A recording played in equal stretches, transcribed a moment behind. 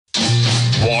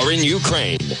war in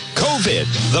Ukraine, COVID,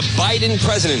 the Biden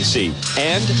presidency,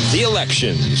 and the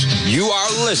elections. You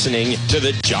are listening to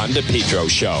The John DePetro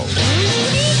Show.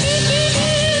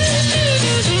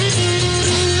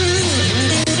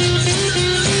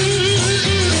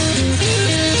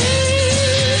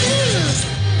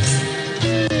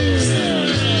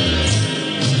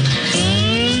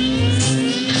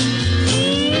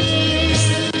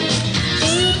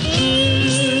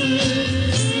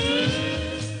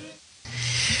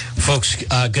 Folks,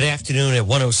 good afternoon at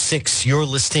 1:06. You're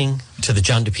listening to the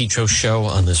John DePetro Show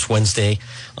on this Wednesday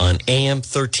on AM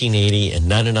 1380 and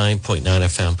 99.9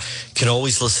 FM. You can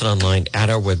always listen online at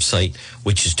our website,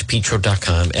 which is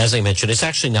DePetro.com. As I mentioned, it's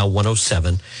actually now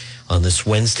 1:07 on this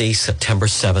Wednesday, September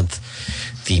 7th.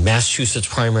 The Massachusetts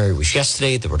primary was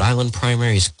yesterday. The Rhode Island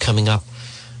primary is coming up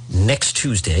next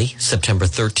Tuesday, September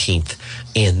 13th.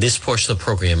 And this portion of the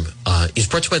program is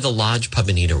brought to you by the Lodge Pub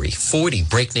and Eatery, 40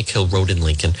 Breakneck Hill Road in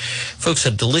Lincoln. Folks,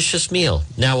 a delicious meal.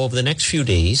 Now, over the next few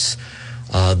days,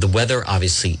 the weather,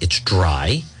 obviously, it's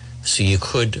dry, so you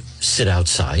could sit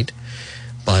outside.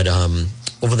 But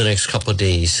over the next couple of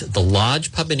days, the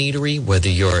Lodge Pub and Eatery, whether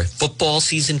your football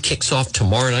season kicks off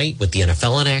tomorrow night with the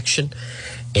NFL in action,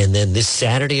 and then this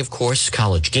Saturday, of course,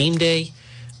 college game day,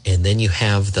 and then you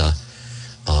have the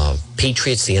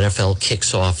Patriots, the NFL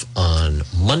kicks off on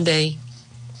Monday.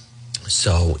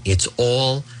 So it's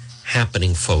all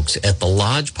happening, folks, at the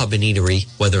Lodge Pub and Eatery,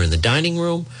 whether in the dining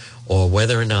room or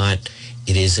whether or not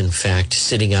it is, in fact,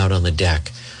 sitting out on the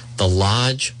deck. The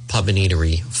Lodge Pub and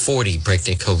Eatery, 40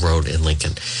 Breakneck Hill Road in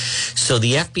Lincoln. So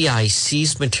the FBI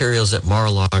seized materials at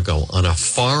Mar-a-Lago on a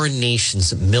foreign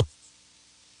nation's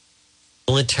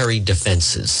military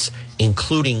defenses,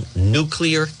 including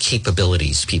nuclear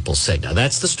capabilities, people say. Now,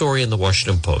 that's the story in the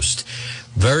Washington Post.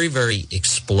 Very, very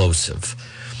explosive.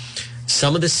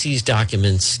 Some of the seized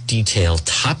documents detail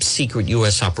top secret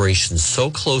U.S. operations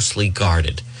so closely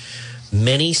guarded,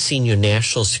 many senior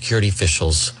national security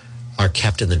officials are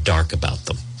kept in the dark about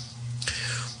them.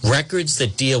 Records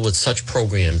that deal with such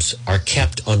programs are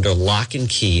kept under lock and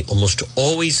key, almost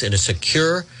always in a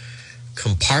secure,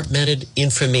 compartmented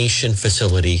information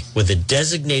facility with a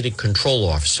designated control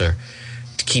officer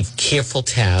to keep careful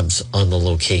tabs on the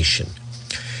location.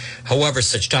 However,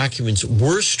 such documents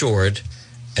were stored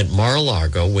at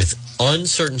Mar-a-Lago with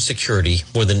uncertain security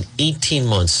more than 18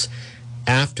 months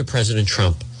after President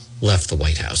Trump left the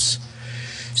White House.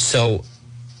 So,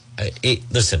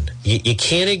 listen, you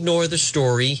can't ignore the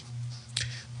story.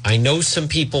 I know some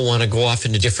people want to go off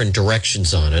into different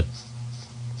directions on it,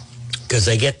 because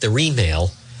I get their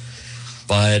email,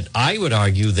 but I would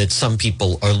argue that some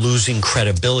people are losing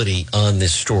credibility on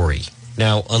this story.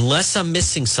 Now, unless I'm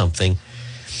missing something,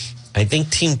 I think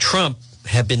Team Trump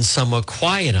have been somewhat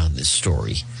quiet on this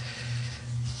story.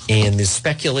 And there's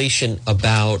speculation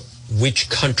about which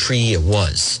country it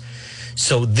was.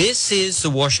 So this is the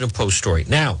Washington Post story.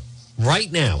 Now, right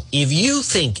now, if you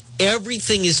think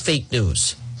everything is fake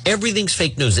news, everything's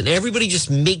fake news, and everybody just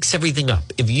makes everything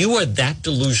up, if you are that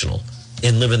delusional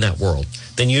and live in that world,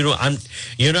 then you don't want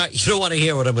to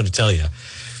hear what I'm going to tell you,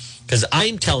 because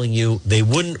I'm telling you they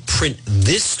wouldn't print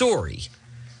this story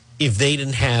if they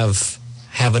didn't have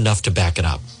enough to back it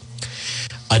up.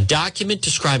 A document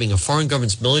describing a foreign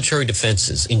government's military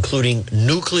defenses, including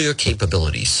nuclear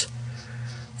capabilities,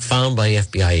 found by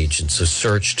FBI agents who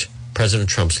searched President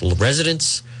Trump's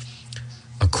residence,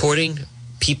 according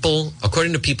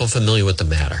to people familiar with the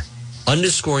matter,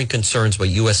 underscoring concerns by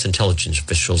U.S. intelligence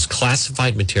officials,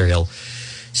 classified material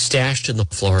stashed in the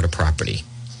Florida property.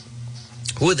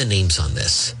 Who are the names on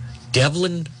this?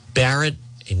 Devlin Barrett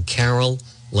and Carol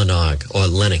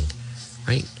Lening,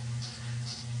 right?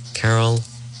 Carol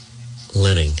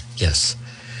Lening, yes.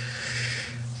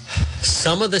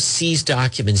 Some of the seized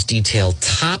documents detail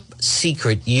top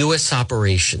secret U.S.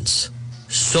 operations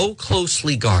so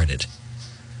closely guarded,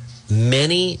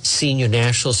 many senior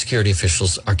national security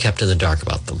officials are kept in the dark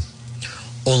about them.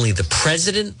 Only the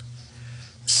president,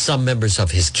 some members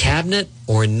of his cabinet,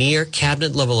 or a near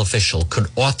cabinet level official could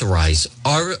authorize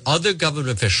other government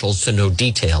officials to know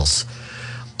details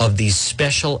of these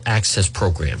special access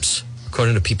programs,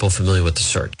 according to people familiar with the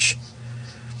search,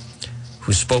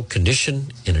 who spoke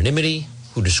condition anonymity,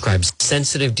 who describes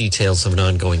sensitive details of an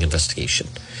ongoing investigation.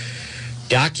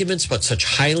 Documents about such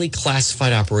highly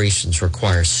classified operations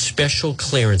require special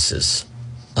clearances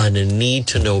on a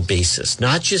need-to-know basis,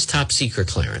 not just top-secret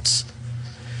clearance.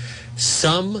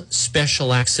 Some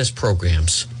special access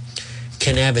programs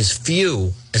can have as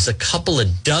few as a couple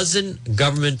of dozen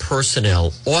government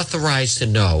personnel authorized to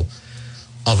know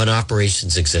of an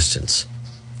operation's existence.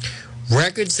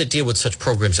 Records that deal with such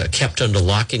programs are kept under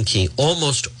lock and key,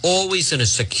 almost always in a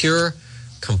secure,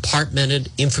 compartmented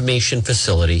information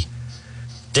facility.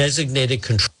 Designated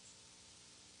control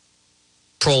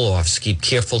officers keep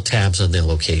careful tabs on their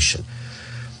location.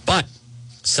 But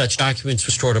such documents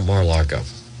were stored at Mar-a-Lago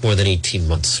more than 18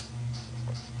 months.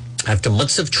 After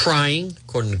months of trying,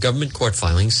 according to government court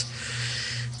filings,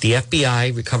 the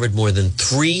FBI recovered more than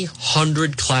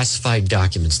 300 classified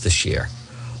documents this year.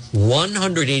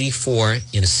 184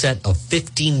 in a set of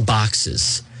 15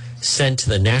 boxes sent to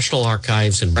the National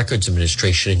Archives and Records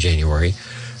Administration in January.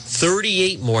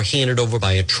 38 more handed over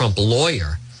by a Trump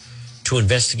lawyer to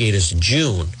investigators in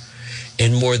June,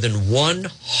 and more than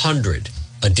 100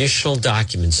 additional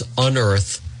documents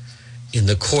unearthed in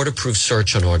the court-approved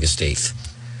search on August 8th.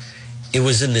 It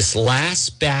was in this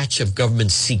last batch of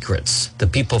government secrets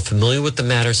that people familiar with the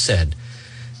matter said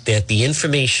that the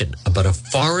information about a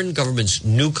foreign government's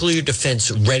nuclear defense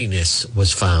readiness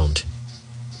was found.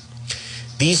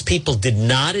 These people did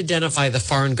not identify the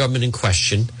foreign government in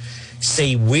question,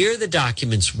 say where the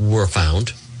documents were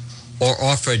found, or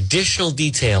offer additional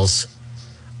details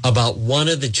about one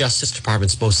of the Justice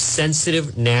Department's most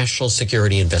sensitive national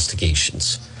security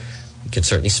investigations. We can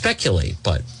certainly speculate,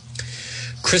 but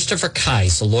Christopher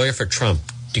Kise, a lawyer for Trump,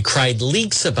 decried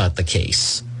leaks about the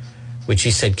case, which he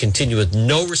said continue with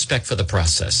no respect for the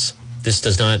process. This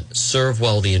does not serve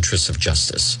well the interests of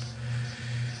justice.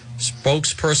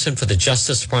 Spokesperson for the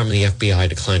Justice Department and the FBI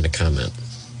declined to comment.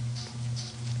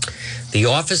 The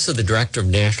Office of the Director of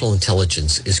National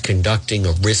Intelligence is conducting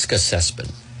a risk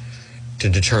assessment to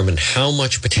determine how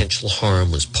much potential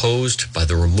harm was posed by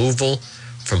the removal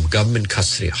from government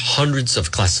custody of hundreds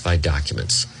of classified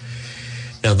documents.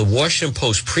 Now, the Washington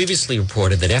Post previously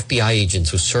reported that FBI agents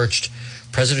who searched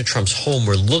President Trump's home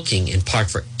were looking in part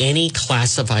for any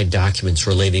classified documents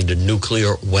relating to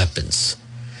nuclear weapons.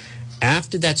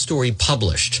 After that story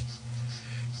published,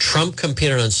 Trump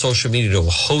compared it on social media to a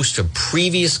host of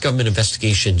previous government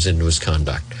investigations into his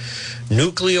conduct.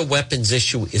 Nuclear weapons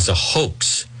issue is a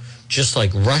hoax, just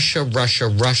like Russia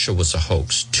was a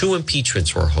hoax. 2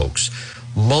 impeachments were a hoax.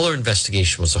 Mueller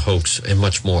investigation was a hoax, and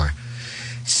much more.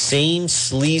 Same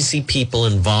sleazy people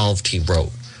involved, he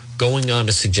wrote, going on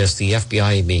to suggest the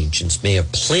FBI agents may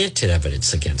have planted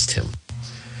evidence against him.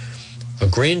 A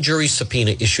grand jury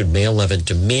subpoena issued May 11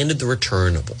 demanded the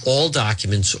return of all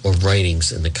documents or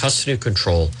writings in the custody or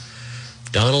control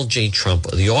of Donald J. Trump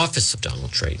or the office of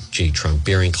Donald J. Trump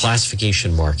bearing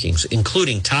classification markings,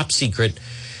 including top secret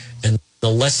and the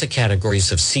lesser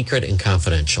categories of secret and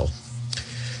confidential.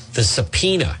 The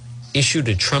subpoena issued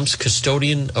to Trump's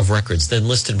custodian of records then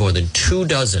listed more than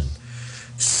 24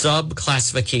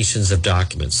 sub-classifications of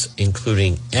documents,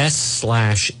 including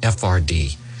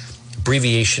S/FRD,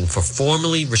 abbreviation for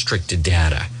formally restricted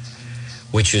data,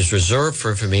 which is reserved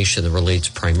for information that relates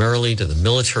primarily to the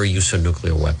military use of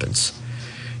nuclear weapons.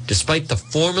 Despite the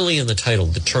formally in the title,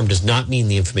 the term does not mean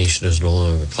the information is no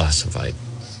longer classified.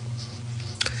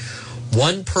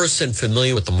 One person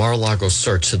familiar with the Mar-a-Lago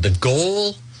search said the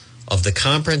goal of the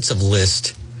comprehensive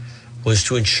list was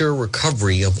to ensure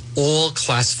recovery of all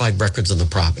classified records on the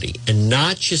property, and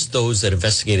not just those that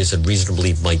investigators had reason to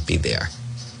believe might be there.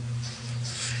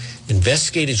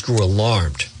 Investigators grew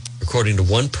alarmed, according to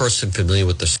one person familiar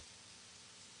with the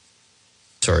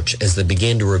search, as they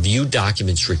began to review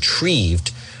documents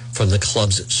retrieved from the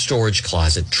club's storage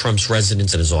closet, Trump's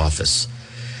residence, and his office.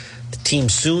 The team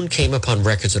soon came upon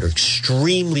records that are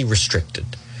extremely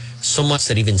restricted, so much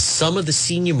that even some of the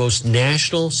senior-most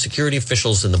national security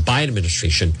officials in the Biden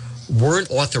administration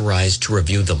weren't authorized to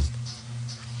review them.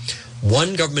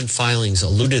 One government filings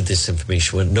alluded to this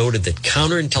information when it noted that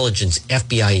counterintelligence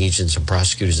FBI agents and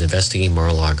prosecutors investigating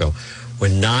Mar-a-Lago were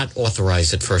not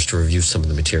authorized at first to review some of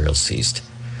the materials seized.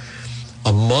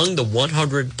 Among the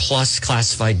 100-plus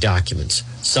classified documents,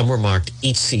 some were marked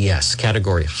HCS,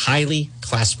 category highly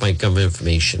classified government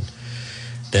information,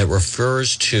 that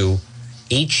refers to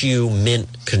HU Mint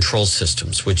control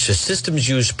systems, which are systems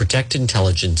used to protect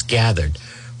intelligence gathered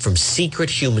from secret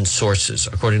human sources,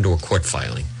 according to a court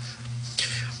filing.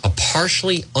 A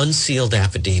partially unsealed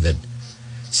affidavit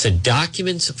said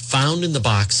documents found in the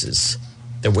boxes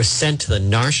that were sent to the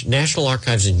National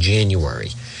Archives in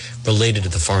January related to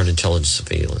the foreign intelligence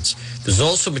surveillance. There's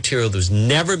also material that was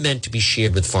never meant to be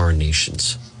shared with foreign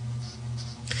nations.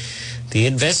 The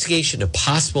investigation of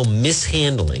possible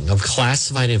mishandling of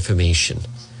classified information,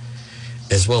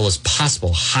 as well as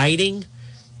possible hiding,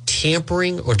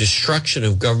 tampering, or destruction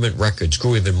of government records,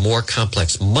 grew even more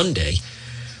complex Monday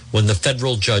when the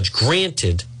federal judge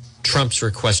granted Trump's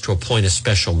request to appoint a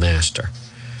special master.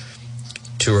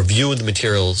 to review the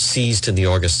material seized in the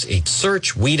August 8th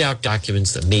search, weed out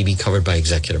documents that may be covered by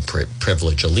executive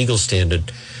privilege, a legal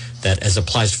standard that, as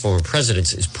applies to former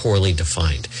presidents, is poorly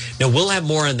defined. Now, we'll have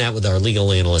more on that with our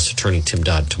legal analyst, attorney Tim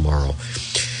Dodd, tomorrow.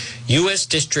 U.S.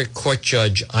 District Court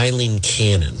Judge Eileen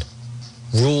Cannon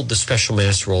ruled the special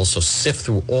master will also sift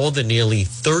through all the nearly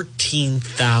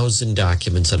 13,000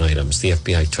 documents and items the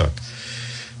FBI took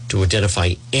to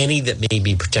identify any that may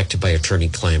be protected by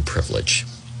attorney-client privilege,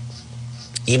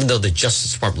 even though the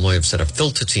Justice Department lawyers said a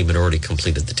filter team had already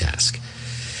completed the task.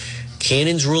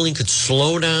 Cannon's ruling could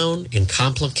slow down and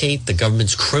complicate the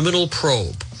government's criminal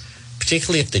probe,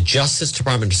 particularly if the Justice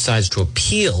Department decides to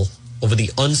appeal over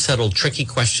the unsettled, tricky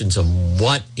questions of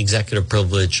what executive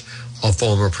privilege a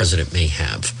former president may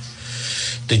have.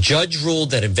 The judge ruled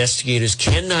that investigators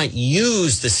cannot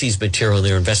use the seized material in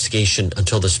their investigation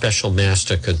until the special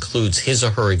master concludes his or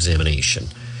her examination.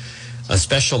 A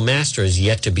special master is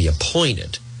yet to be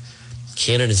appointed.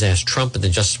 Cannon has asked Trump and the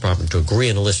Justice Department to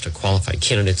agree on a list of qualified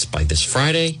candidates by this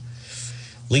Friday.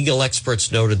 Legal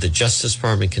experts noted the Justice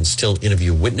Department can still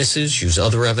interview witnesses, use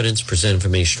other evidence, present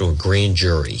information to a grand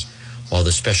jury while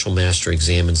the special master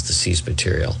examines the seized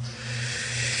material.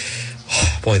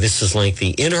 Boy, this is lengthy.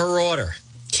 In her order,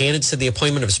 Cannon said the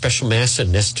appointment of a special master is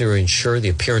necessary to ensure the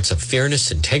appearance of fairness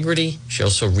and integrity. She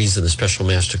also reasoned the special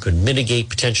master could mitigate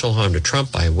potential harm to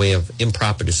Trump by way of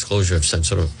improper disclosure of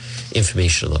sensitive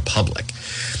information to the public.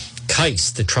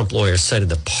 Keiss, the Trump lawyer, cited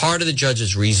the part of the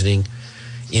judge's reasoning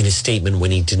in his statement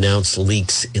when he denounced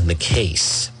leaks in the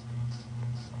case.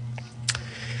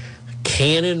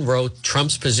 Cannon wrote,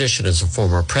 Trump's position as a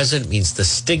former president means the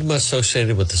stigma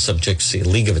associated with the subject is a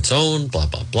league of its own, blah,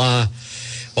 blah, blah.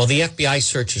 While the FBI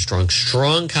search has drawn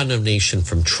strong condemnation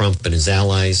from Trump and his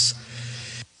allies,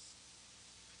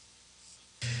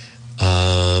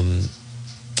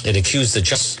 it accused the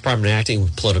Justice Department of acting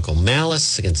with political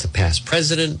malice against the past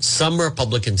president. Some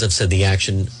Republicans have said the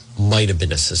action might have been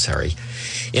necessary.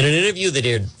 In an interview that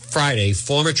aired Friday,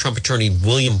 former Trump attorney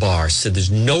William Barr said there's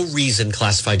no reason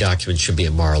classified documents should be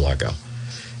at Mar-a-Lago.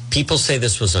 People say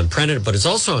this was unprecedented, but it's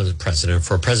also unprecedented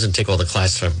for a president to take all the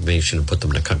classified information and put them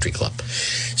in a country club.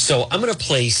 So I'm going to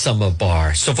play some of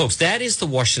Barr. So, folks, that is the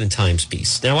Washington Times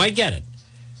piece. Now, I get it.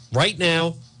 Right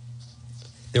now,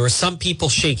 there are some people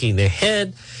shaking their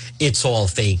head. It's all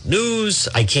fake news.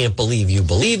 I can't believe you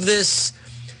believe this.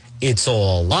 It's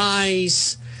all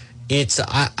lies. It's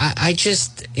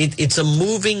a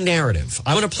moving narrative.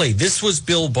 I'm going to play. This was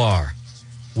Bill Barr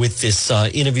with this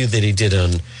interview that he did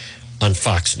on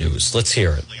Fox News. Let's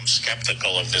hear it. I'm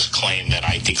skeptical of this claim that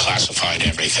I declassified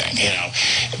everything,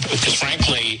 because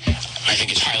frankly, I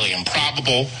think it's highly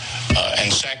improbable.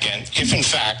 And second, if in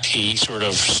fact he sort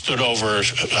of stood over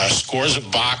scores of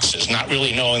boxes, not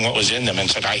really knowing what was in them, and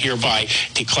said, I hereby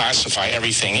declassify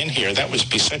everything in here, that would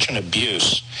be such an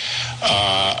abuse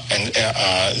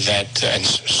and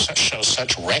shows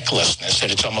such recklessness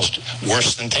that it's almost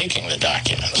worse than taking the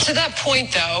documents. To that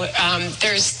point, though,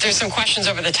 there's some questions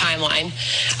over the timeline.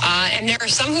 And there are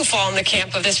some who fall in the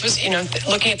camp of this was,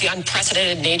 looking at the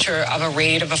unprecedented nature of a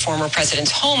raid of a former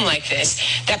president's home like this,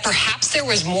 that perhaps there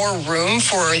was more room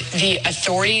for the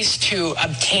authorities to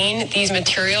obtain these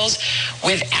materials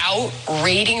without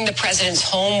raiding the president's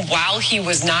home while he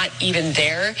was not even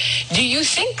there. Do you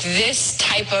think this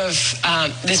type of,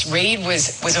 this raid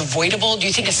was avoidable? Do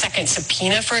you think a second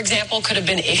subpoena, for example, could have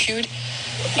been issued?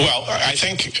 Well, I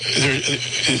think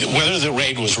whether the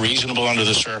raid was reasonable under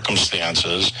the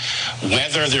circumstances,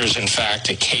 whether there's in fact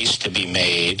a case to be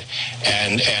made,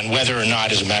 and whether or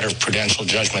not, as a matter of prudential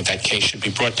judgment, that case should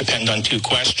be brought depend on two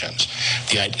questions.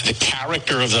 The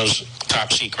character of those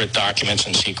top secret documents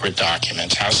and secret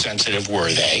documents, how sensitive were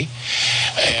they?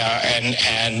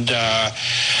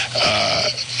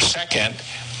 Second,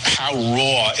 how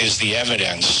raw is the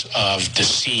evidence of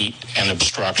deceit and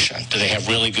obstruction? Do they have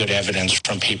really good evidence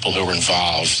from people who were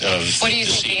involved of What do you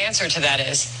deceit? think the answer to that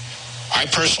is? I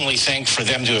personally think for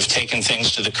them to have taken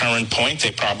things to the current point,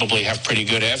 they probably have pretty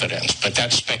good evidence. But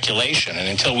that's speculation, and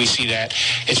until we see that,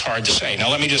 it's hard to say. Now,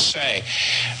 let me just say,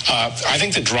 I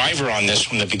think the driver on this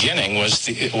from the beginning was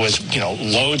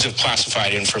loads of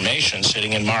classified information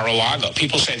sitting in Mar-a-Lago.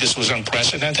 People say this was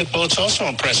unprecedented. Well, it's also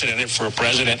unprecedented for a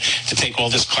president to take all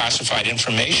this classified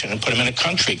information and put him in a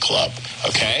country club,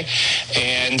 okay?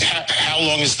 And how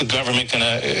long is the government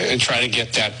going to try to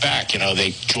get that back?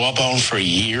 They jawbone for a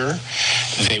year.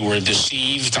 They were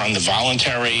deceived on the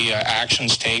voluntary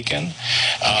actions taken.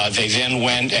 They then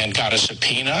went and got a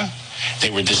subpoena. They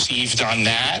were deceived on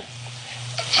that,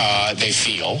 they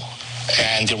feel.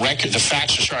 And the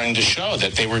facts are starting to show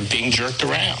that they were being jerked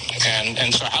around.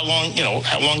 And so how long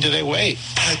do they wait?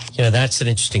 That's an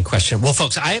interesting question. Well,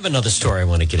 folks, I have another story I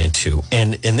want to get into,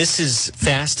 and this is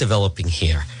fast developing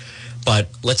here. But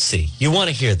let's see. You want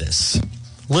to hear this?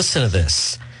 Listen to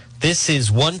this. This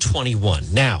is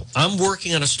 121. Now, I'm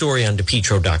working on a story on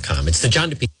DePietro.com. It's the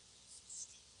John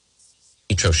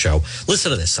DePietro Show.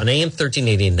 Listen to this on AM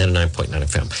 1380 and 99.9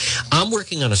 FM. I'm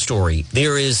working on a story.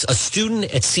 There is a student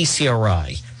at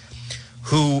CCRI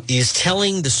who is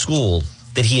telling the school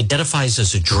that he identifies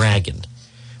as a dragon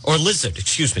or lizard,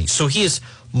 excuse me. So he is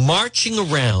marching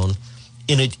around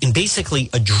in basically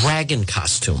a dragon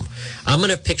costume. I'm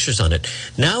going to have pictures on it.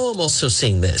 Now I'm also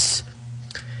seeing this.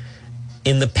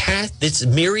 In the past, it's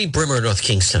Mary Brimmer, North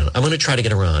Kingstown. I'm going to try to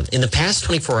get her on. In the past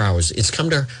 24 hours, it's come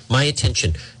to my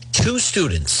attention. 2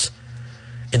 students,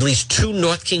 at least 2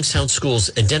 North Kingstown schools,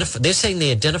 they're saying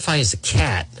they identify as a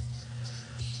cat.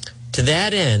 To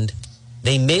that end,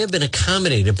 they may have been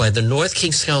accommodated by the North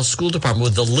Kingstown School Department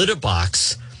with the litter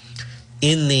box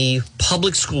in the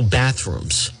public school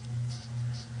bathrooms.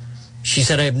 She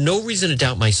said, I have no reason to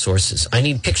doubt my sources. I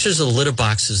need pictures of the litter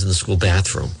boxes in the school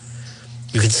bathroom.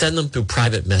 You can send them through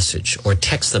private message or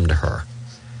text them to her.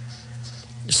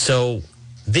 So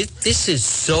this is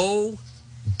so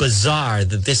bizarre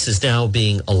that this is now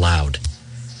being allowed.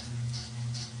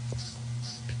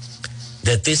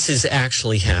 That this is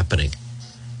actually happening.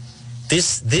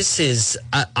 This is,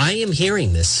 I am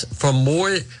hearing this from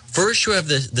more. First, you have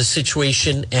the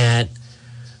situation at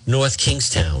North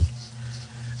Kingstown.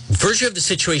 First, you have the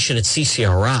situation at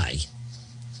CCRI.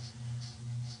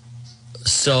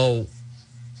 So,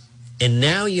 and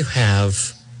now you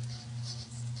have,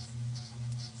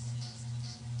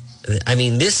 I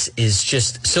mean, this is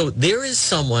just, so there is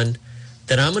someone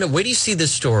that I'm going to, where do you see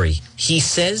this story? He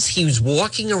says he was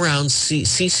walking around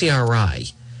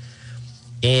CCRI,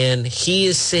 and he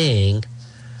is saying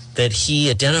that he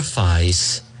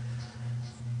identifies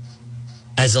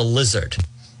as a lizard.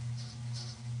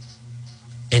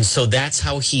 And so that's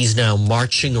how he's now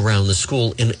marching around the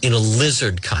school in a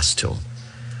lizard costume.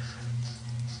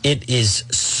 It is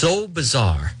so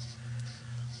bizarre.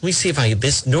 Let me see if I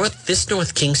this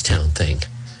North Kingstown thing.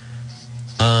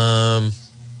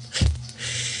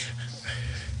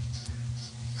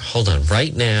 Hold on.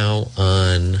 Right now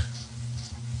on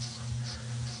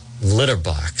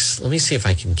Litterbox. Let me see if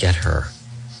I can get her.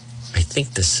 I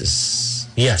think this is,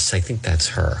 yes, I think that's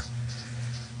her.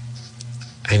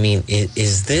 I mean,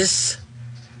 is this,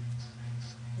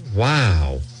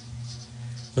 wow.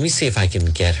 Let me see if I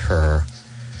can get her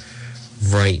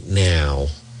right now.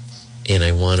 And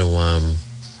I want to, all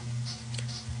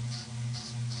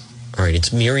right,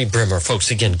 it's Mary Brimmer.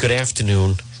 Folks, again, good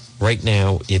afternoon. Right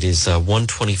now, it is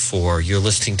 1:24. You're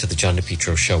listening to the John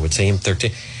DePietro Show. It's AM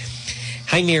 13.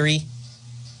 Hi, Mary.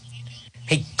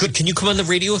 Hey, good. Can you come on the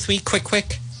radio with me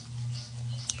quick?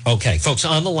 Okay, folks,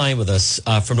 on the line with us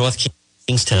from North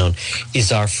Kingstown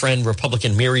is our friend,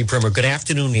 Republican Mary Brimmer. Good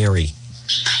afternoon, Mary.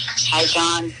 Hi,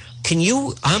 John.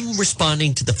 I'm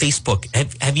responding to the Facebook.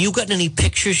 Have you gotten any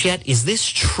pictures yet? Is this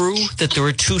true that there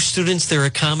are 2 students they're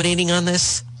accommodating on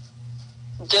this?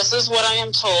 This is what I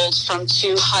am told from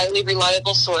 2 highly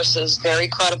reliable sources, very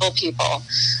credible people,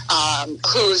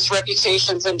 whose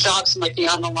reputations and jobs might be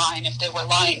on the line if they were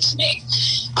lying to me.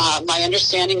 My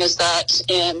understanding is that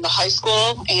in the high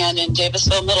school and in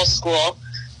Davisville Middle School,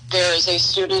 there is a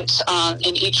student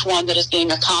in each one that is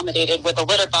being accommodated with a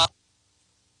litter box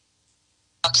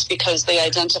because they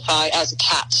identify as a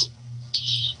cat.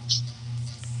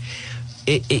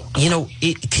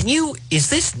 Is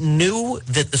this new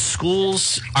that the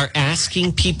schools are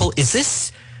asking people? Is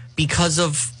this because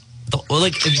of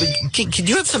can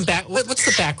you have some what's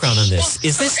the background on this?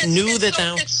 Is this new that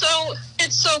now?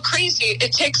 It's so crazy.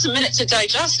 It takes a minute to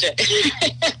digest it.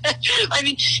 I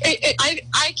mean,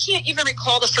 I can't even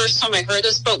recall the first time I heard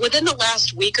this, but within the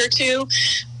last week or 2,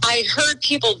 I heard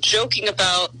people joking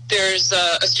about there's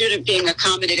a student being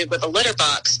accommodated with a litter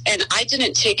box, and I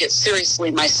didn't take it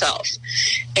seriously myself.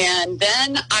 And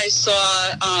then I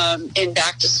saw in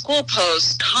back to school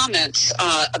posts comments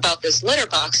about this litter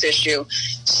box issue.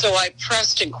 So I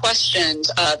pressed and questioned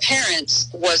parents,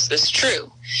 was this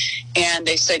true? And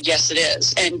they said, yes, it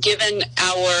is. And given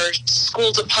our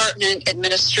school department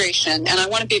administration, and I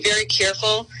want to be very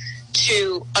careful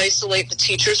to isolate the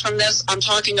teachers from this. I'm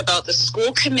talking about the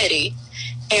school committee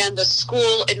and the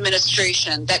school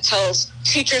administration that tells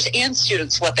teachers and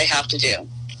students what they have to do.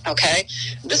 Okay?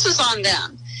 This is on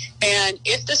them. And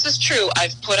if this is true,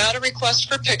 I've put out a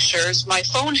request for pictures. My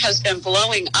phone has been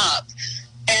blowing up.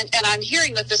 And I'm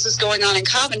hearing that this is going on in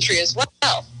Coventry as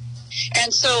well.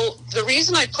 And so the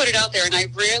reason I put it out there, and I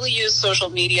rarely use social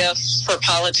media for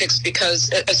politics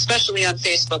because, especially on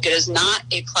Facebook, it is not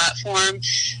a platform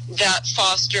that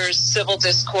fosters civil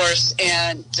discourse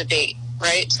and debate,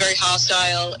 right? It's very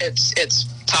hostile. It's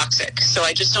toxic. So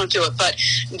I just don't do it. But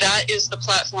that is the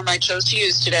platform I chose to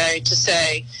use today to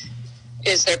say,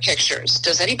 is there pictures?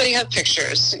 Does anybody have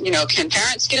pictures? You know, can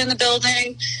parents get in the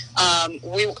building?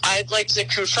 I'd like to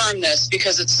confirm this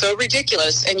because it's so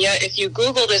ridiculous. And yet, if you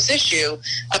Google this issue,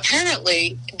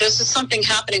 apparently this is something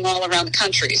happening all around the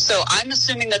country. So I'm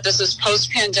assuming that this is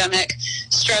post-pandemic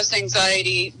stress,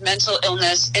 anxiety, mental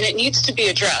illness, and it needs to be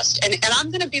addressed. And I'm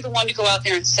going to be the one to go out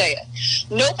there and say it.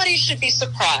 Nobody should be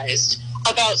surprised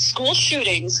about school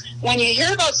shootings when you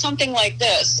hear about something like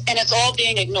this and it's all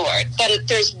being ignored, that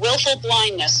there's willful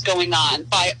blindness going on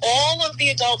by all of the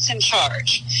adults in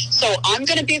charge. So I'm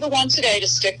going to be the one today to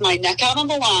stick my neck out on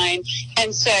the line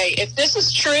and say, if this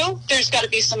is true, there's got to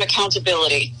be some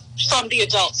accountability from the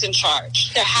adults in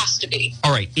charge. There has to be.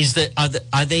 All right.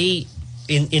 Are they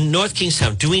in North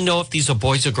Kingstown? Do we know if these are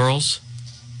boys or girls?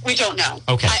 We don't know.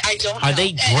 Okay. I don't know.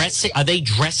 Are they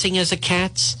dressing as a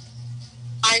Cats?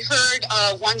 I heard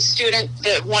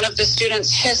one of the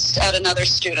students hissed at another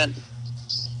student.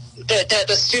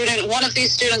 The student, one of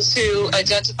these students who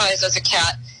identifies as a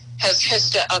cat, has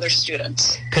hissed at other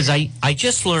students. Because I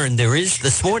just learned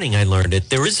this morning I learned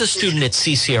it. There is a student at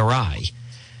CCRI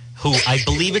who I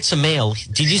believe it's a male.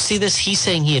 Did you see this? He's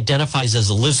saying he identifies as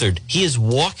a lizard. He is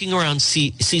walking around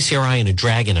CCRI in a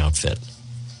dragon outfit.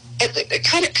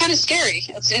 Kind of scary.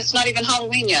 It's not even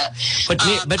Halloween yet. But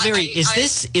Mary,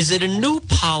 is it a new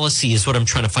policy is what I'm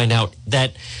trying to find out,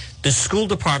 that the school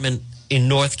department in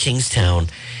North Kingstown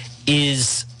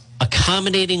is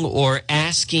accommodating or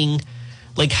asking,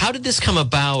 like, how did this come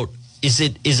about?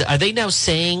 Are they now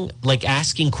saying, like,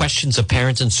 asking questions of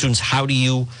parents and students, how do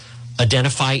you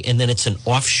identify, and then it's an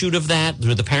offshoot of that?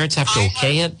 Do the parents have to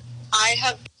okay it? I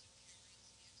have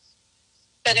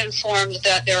been informed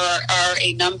that there are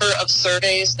a number of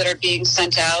surveys that are being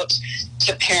sent out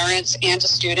to parents and to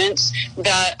students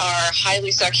that are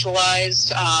highly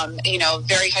sexualized,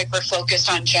 very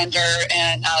hyper-focused on gender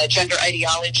and gender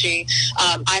ideology.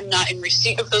 I'm not in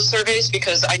receipt of those surveys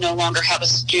because I no longer have a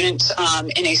student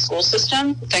in a school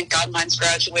system. Thank God mine's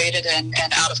graduated and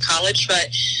out of college.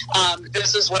 But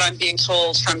this is what I'm being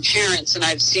told from parents, and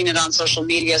I've seen it on social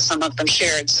media, some of them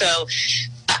shared. So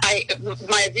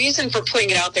my reason for putting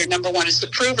it out there, number one, is to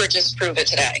prove or disprove it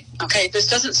today. Okay, this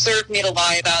doesn't serve me to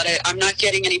lie about it. I'm not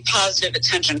getting any positive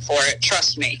attention for it,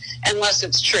 trust me, unless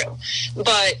it's true.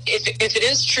 But if it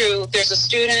is true, there's a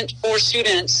student or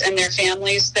students and their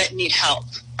families that need help.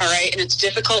 All right, and it's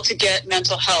difficult to get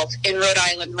mental health in Rhode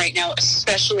Island right now,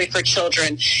 especially for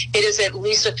children. It is at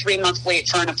least a 3-month wait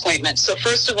for an appointment. So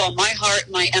first of all, my heart,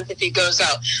 my empathy goes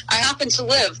out. I happen to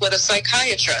live with a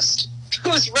psychiatrist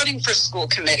who is running for school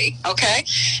committee, okay?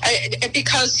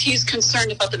 Because he's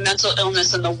concerned about the mental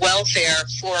illness and the welfare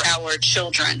for our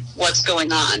children, what's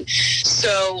going on.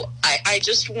 So I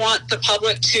just want the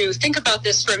public to think about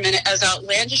this for a minute. As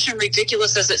outlandish and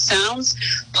ridiculous as it sounds,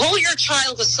 pull your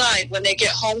child aside when they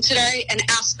get home today and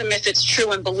ask them if it's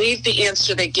true and believe the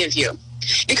answer they give you.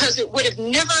 Because it would have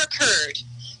never occurred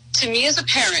to me as a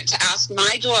parent to ask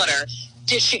my daughter,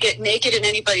 did she get naked in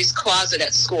anybody's closet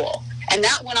at school? And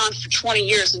that went on for 20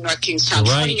 years in North Kingstown,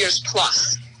 right. 20 years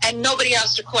plus. And nobody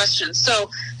asked a question. So,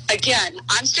 again,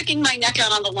 I'm sticking my neck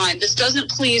out on the line. This doesn't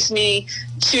please me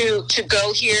to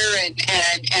go here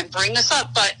and bring this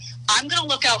up, but I'm going to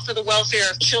look out for the welfare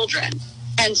of children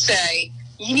and say,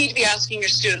 you need to be asking your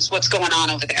students what's going on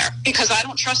over there, because I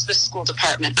don't trust this school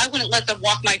department. I wouldn't let them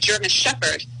walk my German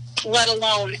Shepherd, let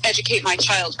alone educate my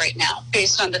child right now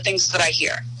based on the things that I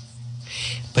hear.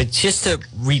 But just to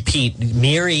repeat,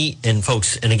 Mary and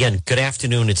folks, and again, good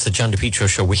afternoon. It's the John DePietro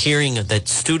Show. We're hearing that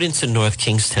students in North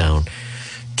Kingstown,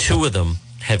 2 of them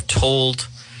have told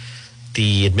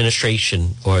the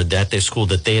administration or at their school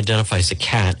that they identify as a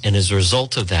cat. And as a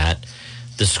result of that,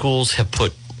 the schools have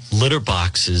put litter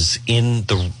boxes in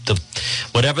the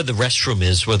whatever the restroom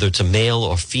is, whether it's a male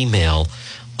or female.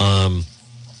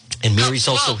 And Mary's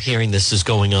also hearing this is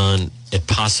going on at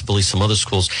possibly some other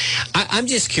schools. I'm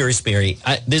just curious, Mary.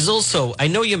 There's also, I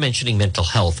know you're mentioning mental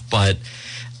health, but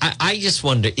I just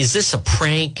wonder, is this a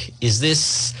prank? Is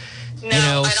this,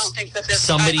 I don't think that this,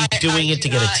 somebody doing it to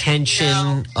get attention?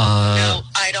 No,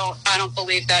 I don't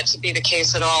believe that to be the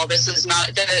case at all. This is not,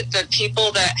 the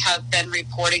people that have been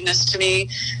reporting this to me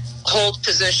hold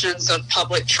positions of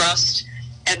public trust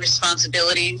and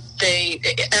responsibility.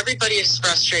 Everybody is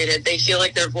frustrated. They feel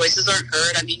like their voices aren't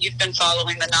heard. I mean, you've been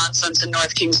following the nonsense in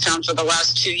North Kingstown for the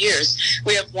last 2 years.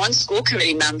 We have one school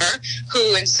committee member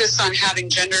who insists on having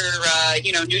gender,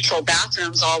 neutral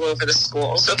bathrooms all over the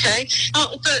schools. Okay,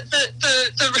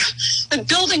 the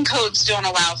building codes don't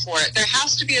allow for it. There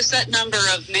has to be a set number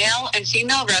of male and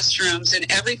female restrooms in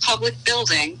every public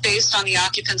building based on the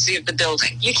occupancy of the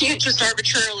building. You can't just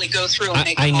arbitrarily go through and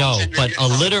make it all gender but neutral. a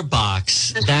litter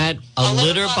box,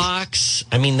 litter box,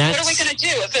 I mean, that's... What are we going to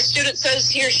do? If a student says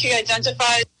he or she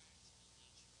identifies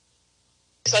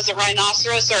as a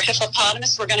rhinoceros or a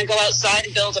hippopotamus, we're going to go outside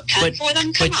and build a pen for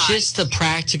them? Come on. Just the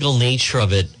practical nature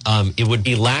of it, it would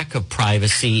be lack of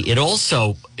privacy. It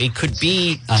could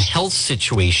be a health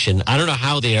situation. I don't know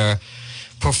how they're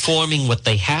performing what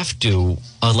they have to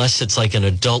unless it's like an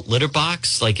adult litter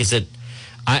box. Like, is it...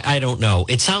 I don't know.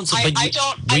 It sounds like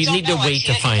we need to wait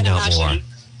to find out more.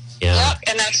 Yeah. Yep,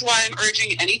 and that's why I'm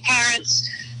urging any parents,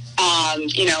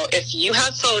 if you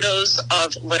have photos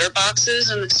of litter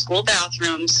boxes in the school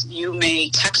bathrooms, you may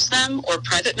text them or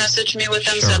private message me with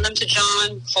them, send them to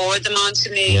John, forward them on to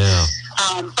me. Yeah.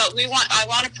 But I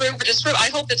want to prove or disprove. I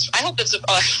hope it's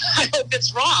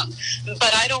wrong,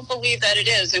 but I don't believe that it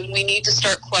is, and we need to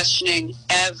start questioning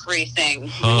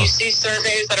everything. When you see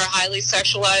surveys that are highly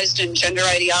sexualized in gender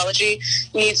ideology,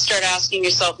 you need to start asking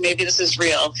yourself, maybe this is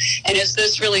real, and is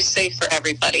this really safe for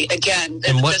everybody? Again,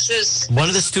 one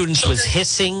of the students was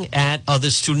hissing at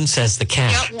other students as the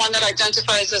cat. Yep, one that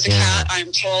identifies as a cat. I'm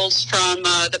told from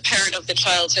the parent of the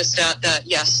child hissed at that,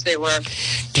 yes, they were.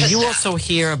 Did you also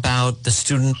hear about the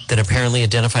student that apparently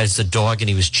identified as a dog and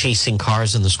he was chasing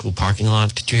cars in the school parking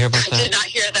lot? Did you hear about that? I did not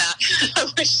hear that.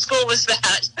 Which school was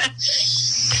that?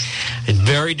 It's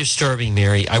very disturbing,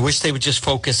 Mary. I wish they would just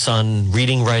focus on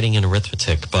reading, writing, and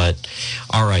arithmetic. But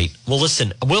all right. Well,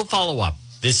 listen, we'll follow up.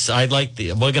 We're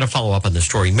going to follow up on the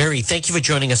story. Mary, thank you for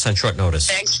joining us on short notice.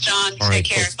 Thanks, John. All right, Take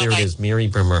care. Folks, there it is, Mary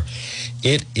Brimmer.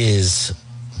 It is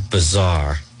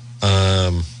bizarre.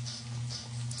 I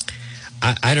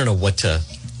don't know what to...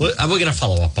 We're going to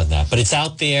follow up on that, but it's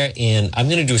out there, and I'm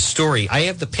going to do a story. I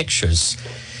have the pictures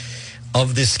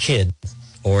of this kid,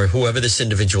 or whoever this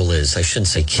individual is. I shouldn't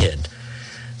say kid.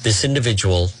 This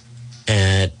individual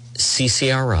at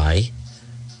CCRI,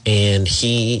 and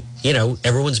he,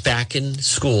 everyone's back in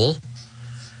school.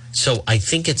 So I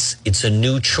think it's a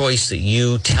new choice that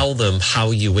you tell them how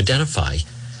you identify.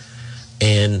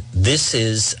 And this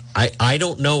is, I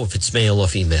don't know if it's male or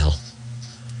female,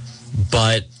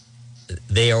 but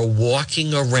they are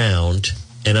walking around,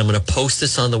 and I'm going to post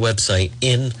this on the website.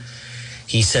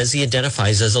 He says he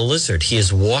identifies as a lizard. He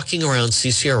is walking around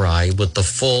CCRI with the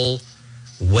full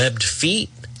webbed feet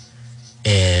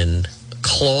and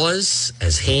claws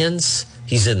as hands.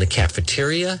 He's in the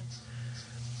cafeteria,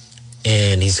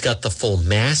 and he's got the full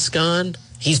mask on.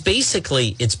 It's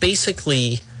basically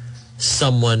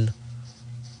someone,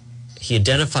 he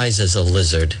identifies as a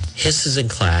lizard, hisses in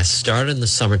class, started in the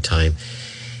summertime.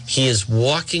 He is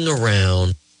walking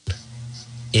around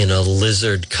in a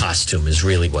lizard costume is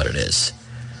really what it is.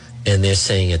 And they're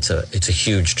saying it's a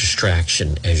huge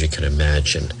distraction, as you can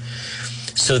imagine.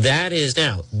 So that is,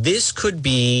 now, this could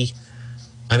be,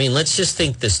 let's just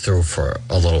think this through for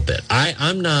a little bit.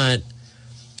 I'm not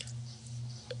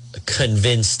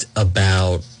convinced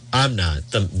about,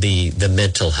 the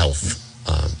mental health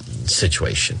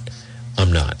situation.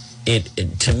 I'm not.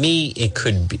 To me,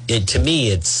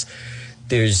 it's,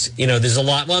 there's a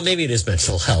lot, well, maybe it is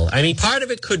mental health. Part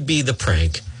of it could be the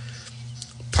prank.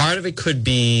 Part of it could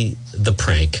be the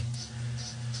prank.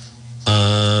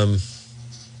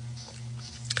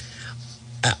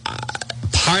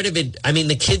 Part of it,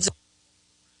 the kids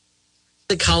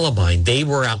at Columbine, they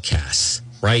were outcasts,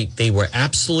 right? They were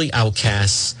absolutely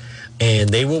outcasts, and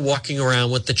they were walking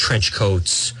around with the trench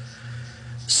coats.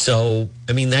 So,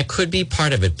 that could be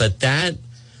part of it. But the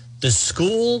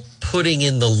school putting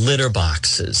in the litter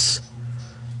boxes,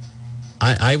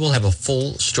 I will have a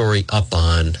full story up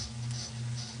on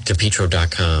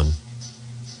DePietro.com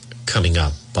coming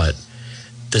up. But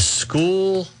the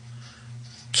school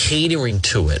catering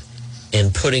to it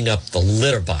and putting up the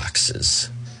litter boxes,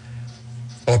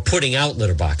 or putting out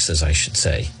litter boxes, I should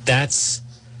say, that's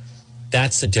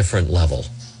a different level.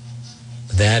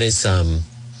 That is, I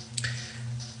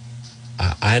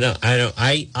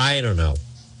don't know.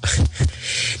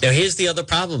 Now, here's the other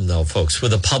problem, though, folks.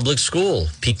 With a public school,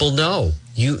 people know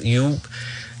they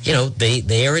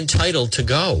are entitled to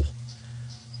go.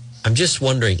 I'm just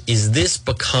wondering, is this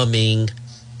becoming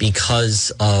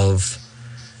because of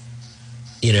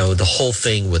the whole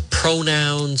thing with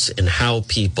pronouns and how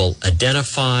people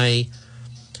identify?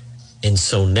 And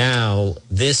so now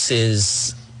this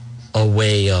is a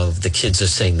way of the kids are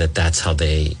saying that that's how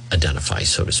they identify,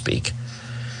 so to speak,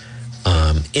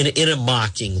 in a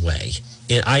mocking way.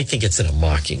 I think it's in a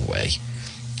mocking way.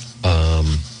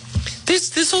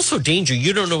 There's also danger.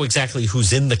 You don't know exactly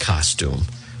who's in the costume.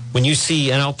 When you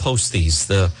see, and I'll post these,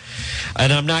 and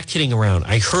I'm not kidding around.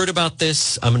 I heard about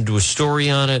this. I'm going to do a story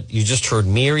on it. You just heard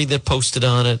Mary that posted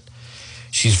on it.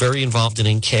 She's very involved in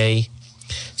NK.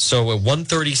 So at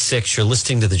 1:36, you're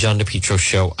listening to the John DePetro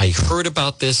Show. I heard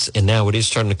about this, and now it is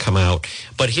starting to come out.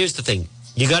 But here's the thing.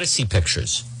 You got to see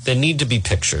pictures. There need to be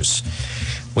pictures.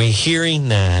 We're hearing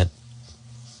that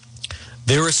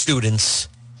there are students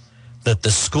that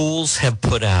the schools have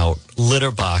put out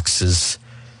litter boxes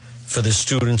for the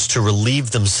students to relieve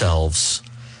themselves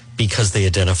because they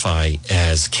identify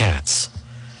as cats.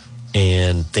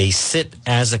 And they sit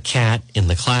as a cat in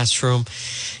the classroom.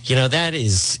 You know, that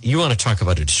is, you want to talk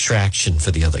about a distraction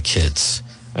for the other kids.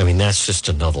 I mean, that's just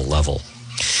another level.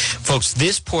 Folks,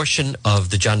 this portion of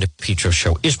the John DePetro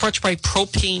Show is brought to you by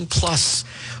Propane Plus.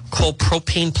 Call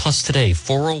Propane Plus today,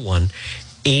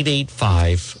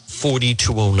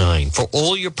 401-885-4209 for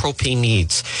all your propane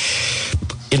needs.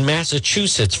 In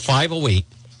Massachusetts,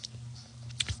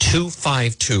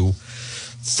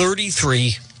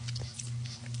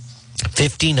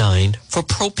 508-252-3359 for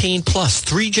Propane Plus.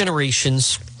 3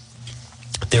 generations.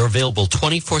 They're available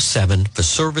 24/7 for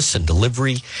service and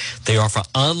delivery. They offer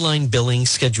online billing,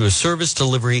 schedule a service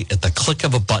delivery at the click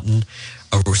of a button,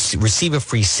 receive a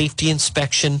free safety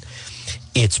inspection.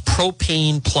 It's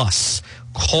Propane Plus.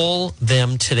 Call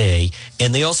them today.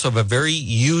 And they also have a very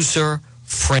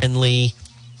user-friendly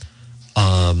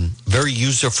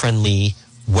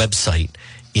website.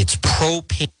 It's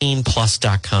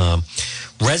propaneplus.com.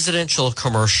 Residential or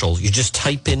commercial, you just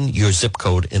type in your zip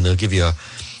code and they'll give you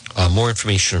more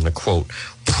information on a quote.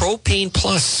 Propane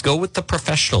Plus, go with the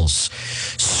professionals.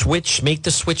 Make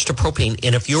the switch to propane.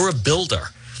 And if you're a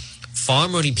builder, far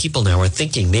more people now are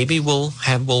thinking maybe we'll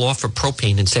offer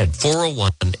propane instead.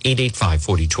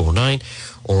 401-885-4209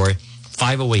 or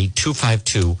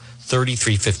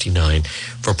 508-252-3359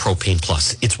 for Propane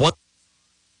Plus. It's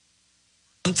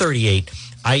 138.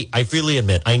 I really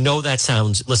admit, I know that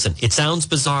sounds, listen, it sounds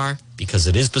bizarre because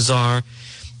it is bizarre.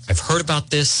 I've heard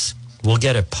about this. We'll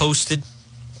get it posted.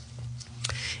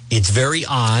 It's very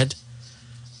odd.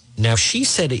 Now, she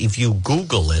said if you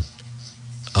Google it,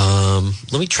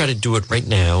 let me try to do it right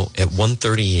now at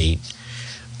 1:38.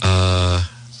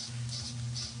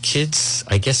 Kids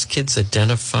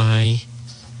identify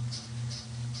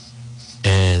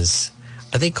as,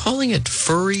 are they calling it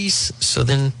furries? So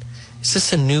then, is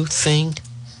this a new thing?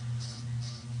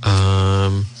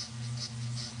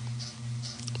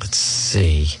 Let's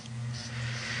see.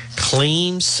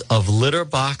 Claims of litter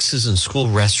boxes in school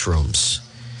restrooms.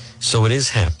 So it is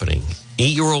happening.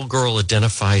 8-year-old girl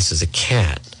identifies as a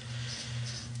cat.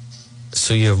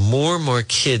 So you have more and more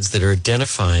kids that are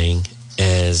identifying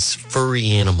as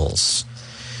furry animals.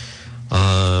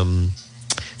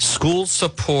 School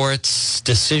supports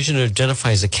decision to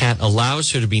identify as a cat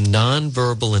allows her to be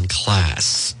nonverbal in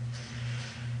class.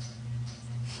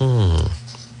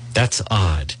 That's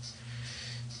odd.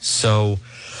 So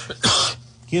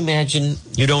you imagine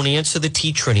you don't answer the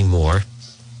teacher anymore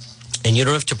and you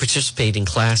don't have to participate in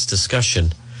class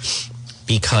discussion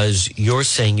because you're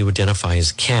saying you identify as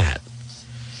a cat.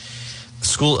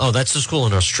 That's a school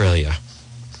in Australia.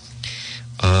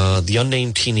 The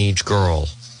unnamed teenage girl,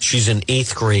 she's in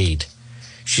 8th grade.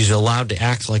 She's allowed to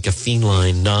act like a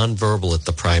feline, nonverbal at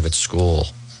the private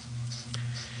school.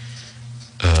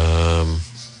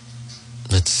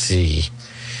 Let's see.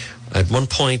 At one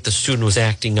point, the student was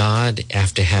acting odd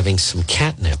after having some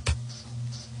catnip.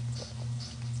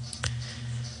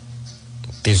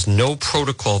 There's no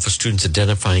protocol for students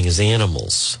identifying as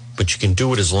animals, but you can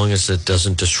do it as long as it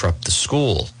doesn't disrupt the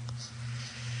school.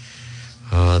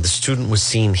 The student was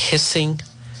seen hissing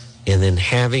and then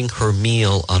having her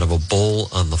meal out of a bowl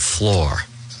on the floor.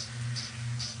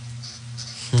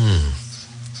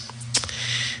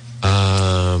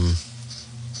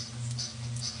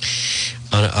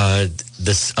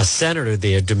 A senator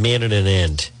there demanded an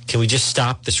end. Can we just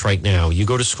stop this right now? You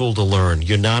go to school to learn.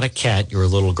 You're not a cat. You're a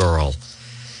little girl.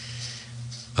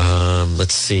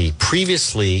 Let's see.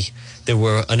 Previously, there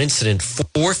were an incident.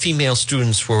 4 female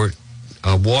students were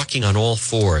walking on all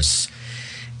fours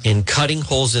and cutting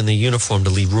holes in their uniform to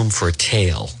leave room for a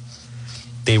tail.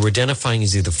 They were identifying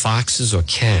as either foxes or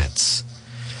cats.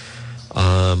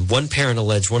 One parent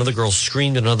alleged one of the girls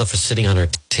screamed at another for sitting on her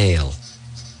tail.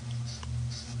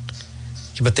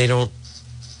 But they don't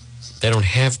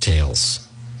have tails.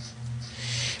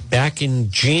 Back in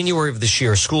January of this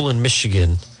year, a school in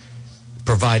Michigan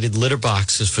provided litter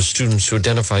boxes for students who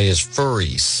identify as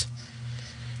furries.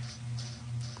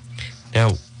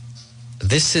 Now,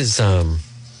 this is, I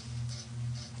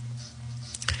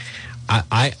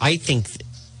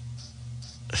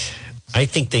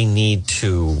think they need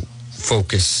to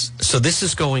focus. So this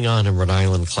is going on in Rhode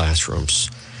Island classrooms,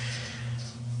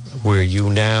 where you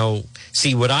now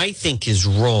see what I think is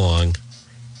wrong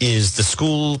is the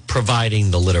school providing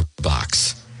the litter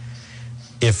box.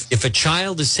 If a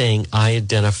child is saying, I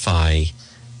identify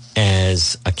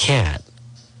as a cat,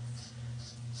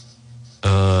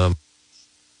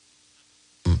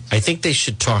 I think they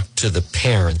should talk to the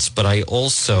parents, but I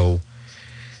also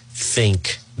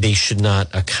think they should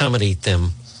not accommodate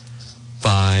them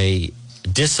by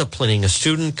disciplining a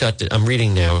student. I'm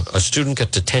reading now, a student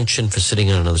got detention for sitting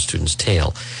on another student's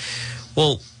tail.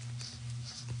 Well,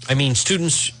 I mean,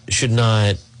 students should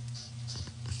not,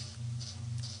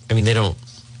 I mean, they don't,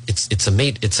 it's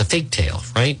a fake tail,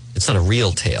 right? It's not a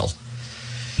real tail.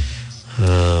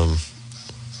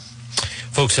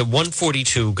 Folks, at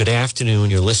 1:42, good afternoon.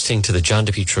 You're listening to the John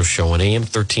DePietro Show on AM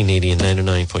 1380 and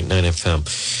 99.9 FM.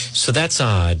 So that's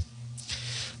odd.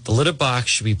 The litter box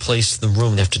should be placed in the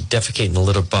room. They have to defecate in the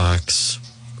litter box,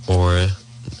 or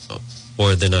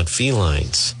they're not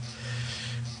felines.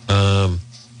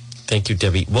 Thank you,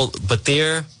 Debbie. Well, but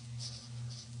they're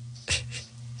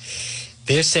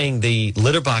saying the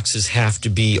litter boxes have to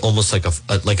be almost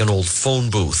like an old phone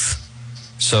booth.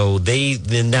 So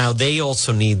they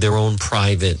also need their own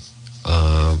private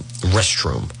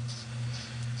restroom.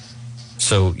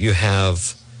 So you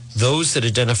have those that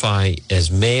identify as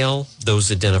male, those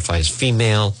that identify as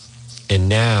female, and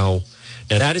now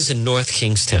that is in North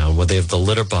Kingstown, where they have the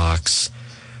litter box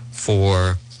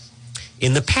for.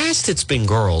 In the past, it's been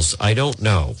girls. I don't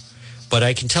know, but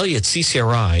I can tell you at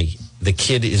CCRI, the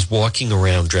kid is walking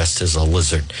around dressed as a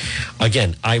lizard.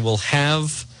 Again, I will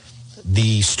have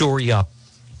the story up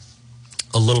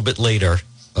a little bit later,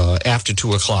 after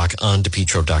 2 o'clock on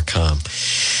DePietro.com.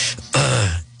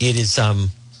 It is,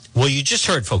 well, you just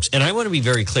heard, folks, and I want to be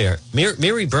very clear.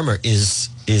 Mary Brimmer is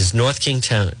North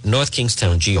Kingstown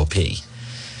GOP.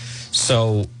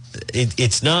 So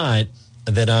it's not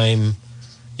that I'm,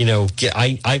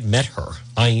 I've met her.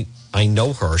 I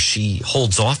know her. She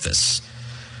holds office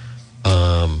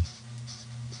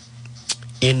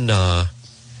in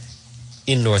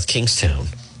North Kingstown.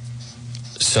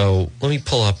 So let me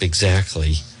pull up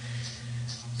exactly.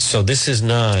 So this is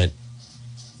not,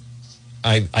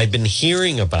 I've been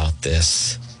hearing about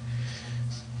this.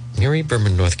 Mary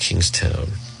Berman, North Kingstown.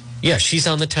 Yeah, she's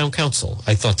on the town council.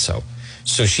 I thought so.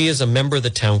 So she is a member of the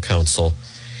town council,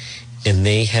 and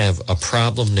they have a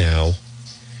problem now.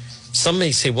 Some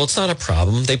may say, well, it's not a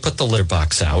problem. They put the litter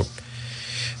box out,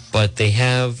 but they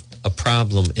have a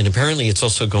problem. And apparently it's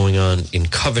also going on in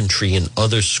Coventry and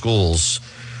other schools,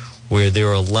 where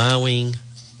they're allowing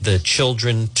the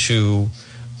children to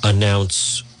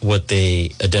announce what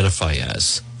they identify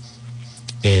as.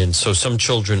 And so some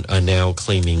children are now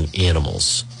claiming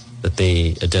animals, that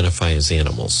they identify as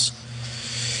animals.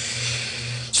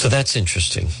 So that's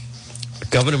interesting.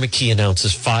 Governor McKee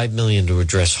announces $5 million to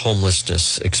address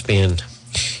homelessness, expand.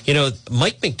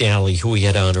 Mike McNally, who we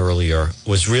had on earlier,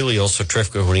 was really also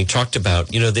terrific when he talked about,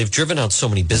 they've driven out so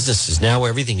many businesses. Now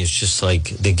everything is just like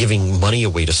they're giving money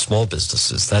away to small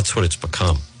businesses. That's what it's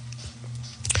become.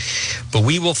 But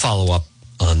we will follow up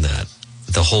on that,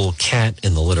 the whole cat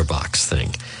in the litter box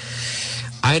thing.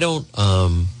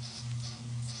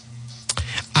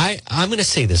 I'm going to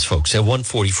say this, folks, at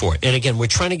 1:44. And again, we're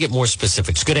trying to get more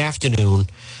specifics. Good afternoon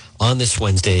on this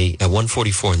Wednesday at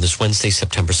 1:44 on this Wednesday,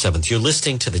 September 7th. You're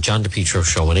listening to the John DePietro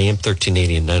Show on AM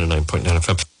 1380 and 99.9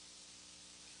 FM.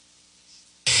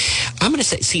 I'm going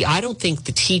to say, I don't think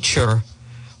the teacher,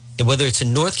 whether it's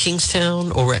in North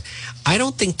Kingstown I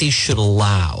don't think they should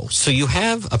allow. So you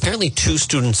have apparently two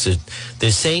students that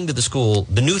they're saying to the school,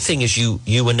 the new thing is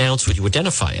you announce what you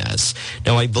identify as.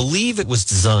 Now, I believe it was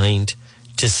designed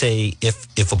to say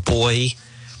if a boy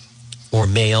or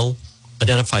male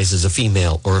identifies as a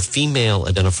female, or a female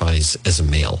identifies as a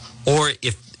male, or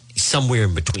if somewhere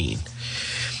in between,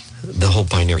 the whole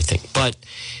binary thing. But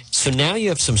so now you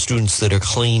have some students that are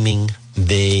claiming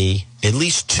at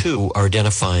least two are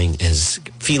identifying as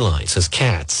felines, as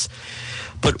cats.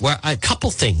 But a couple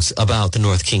things about the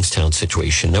North Kingstown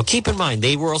situation. Now, keep in mind,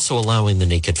 they were also allowing the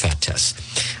naked fat test.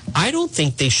 I don't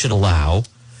think they should allow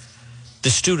the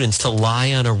students to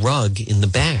lie on a rug in the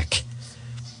back.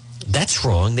 That's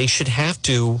wrong. They should have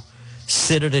to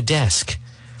sit at a desk.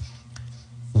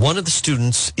 One of the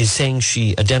students is saying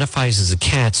she identifies as a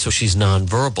cat, so she's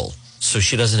nonverbal. so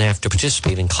she doesn't have to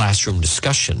participate in classroom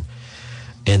discussion.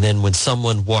 And then when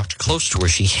someone walked close to her,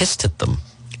 she hissed at them.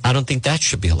 I don't think that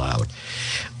should be allowed.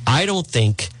 I don't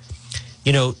think,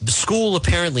 the school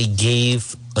apparently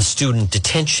gave a student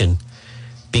detention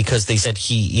because they said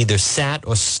he either sat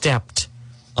or stepped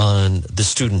on the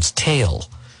student's tail.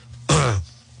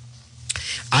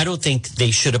 I don't think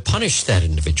they should have punished that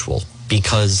individual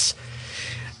because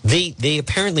they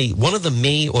apparently, one of them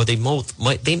may, or they both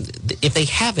might, if they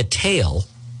have a tail,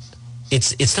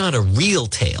 it's not a real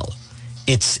tail.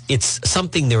 It's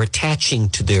something they're attaching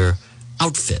to their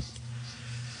outfit.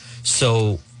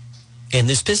 So, and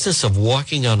this business of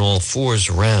walking on all fours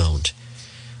around,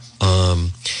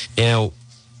 now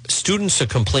students are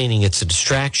complaining it's a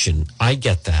distraction. I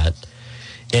get that.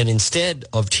 And instead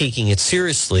of taking it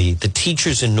seriously, the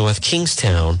teachers in North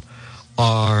Kingstown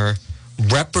are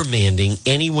reprimanding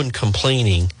anyone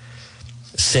complaining,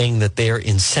 saying that they're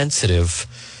insensitive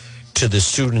to the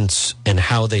students and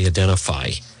how they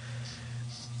identify.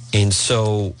 And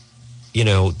so,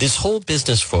 this whole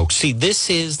business, folks, see, this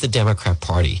is the Democrat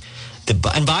Party.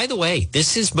 And by the way,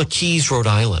 this is McKee's, Rhode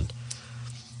Island.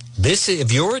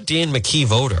 If you're a Dan McKee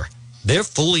voter, they're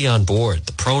fully on board.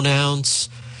 The pronouns,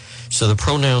 so the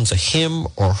pronouns are him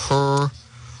or her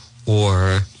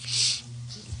or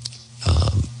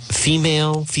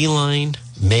female, feline,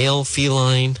 male,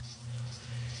 feline.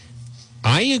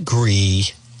 I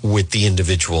agree with the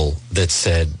individual that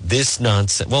said this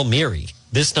nonsense. Well, Mary,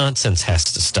 this nonsense has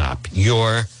to stop.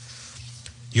 You're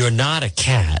not a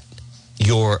cat.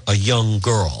 You're a young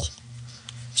girl.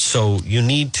 So you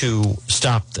need to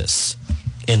stop this.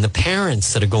 And the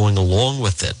parents that are going along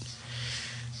with it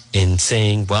and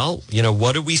saying, well,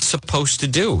 what are we supposed to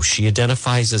do? She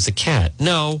identifies as a cat.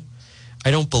 No, I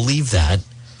don't believe that.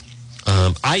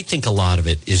 I think a lot of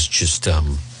it is just,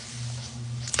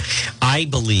 I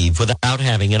believe, without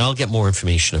having, and I'll get more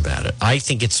information about it, I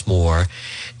think it's more,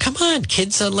 come on,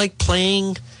 kids are like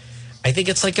playing, I think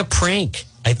it's like a prank.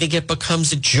 I think it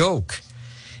becomes a joke.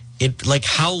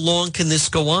 How long can this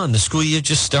go on? The school year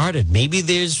just started. Maybe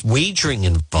there's wagering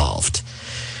involved.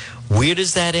 Where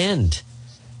does that end?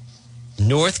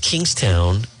 North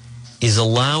Kingstown is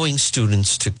allowing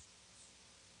students to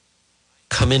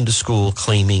come into school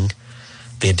claiming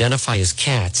they identify as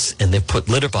cats and they put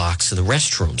litter box in the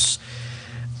restrooms.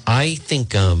 I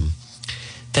think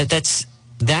that's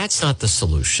not the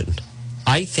solution.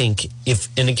 I think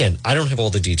and again, I don't have all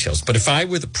the details, but if I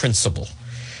were the principal,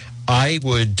 I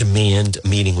would demand a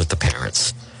meeting with the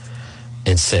parents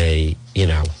and say,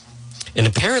 and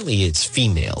apparently it's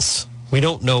females. We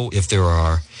don't know if there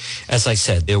are, as I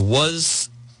said, there was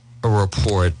a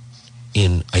report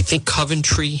in, I think,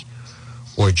 Coventry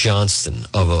or Johnston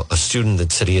of a student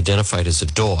that said he identified as a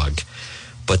dog,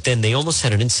 but then they almost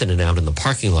had an incident out in the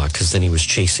parking lot because then he was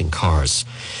chasing cars.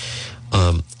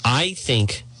 I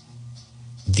think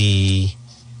the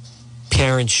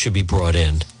parents should be brought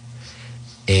in.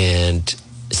 And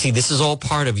see, this is all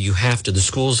part of the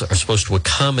schools are supposed to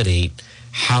accommodate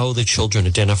how the children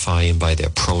identify and by their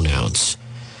pronouns.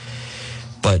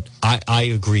 But I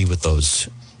agree with those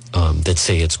that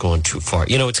say it's gone too far.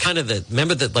 It's kind of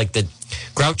remember that like the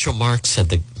Groucho Marx said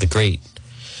the great,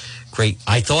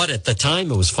 I thought at the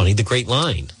time it was funny, the great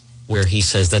line where he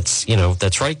says, that's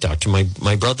right, doctor.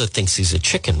 My brother thinks he's a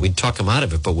chicken. We'd talk him out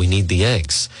of it, but we need the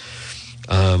eggs.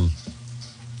 I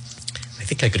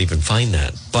think I could even find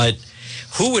that. But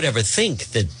who would ever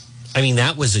think that,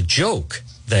 that was a joke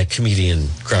that comedian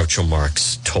Groucho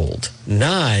Marx told.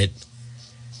 Not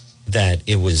that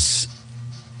it was,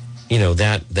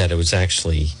 that it was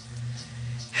actually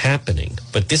happening.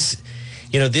 But this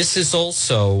is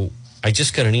also, I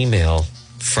just got an email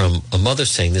from a mother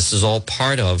saying this is all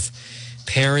part of,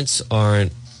 parents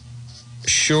aren't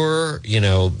sure,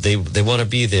 they want to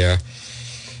be there.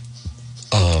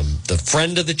 The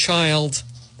friend of the child,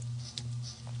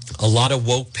 a lot of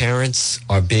woke parents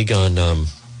are big on,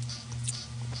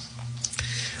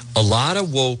 a lot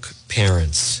of woke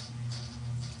parents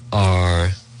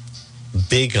are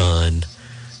big on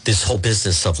this whole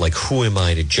business of like, who am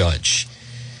I to judge?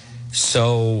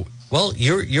 So, well,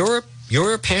 you're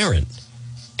a parent,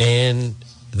 and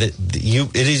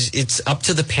it's up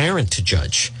to the parent to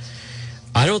judge.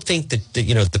 I don't think that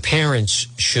the parents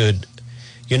should.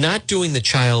 You're not doing the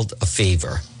child a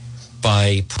favor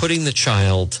by putting the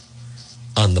child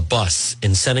on the bus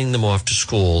and sending them off to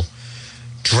school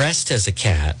dressed as a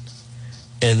cat,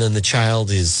 and then the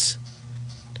child is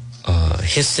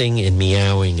hissing and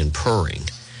meowing and purring,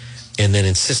 and then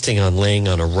insisting on laying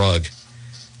on a rug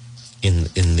in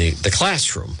the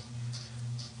classroom.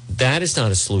 That is not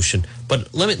a solution.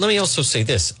 But let me also say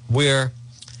this, where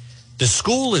the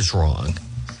school is wrong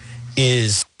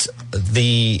is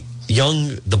the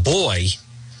boy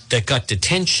that got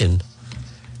detention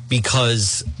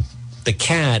because the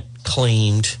cat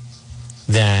claimed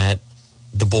that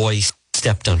the boy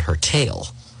stepped on her tail.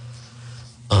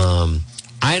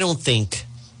 I don't think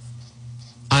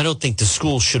the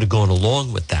school should have gone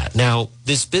along with that. Now,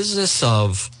 this business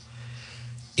of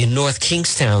in North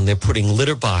Kingstown, they're putting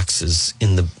litter boxes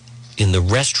in the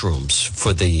restrooms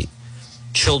for the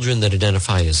children that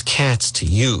identify as cats to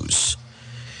use.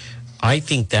 I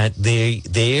think that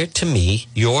they're to me,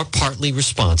 you're partly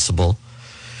responsible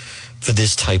for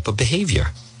this type of behavior.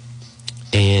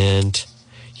 And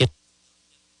you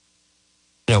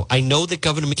know, I know that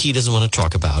Governor McKee doesn't want to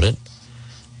talk about it.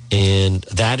 And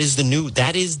that is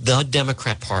the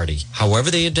Democrat Party. However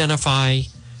they identify,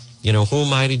 you know, who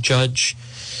am I to judge?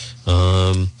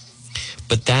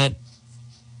 But that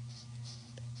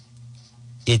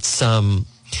it's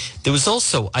there was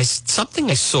also something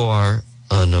I saw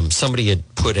on somebody had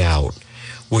put out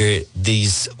where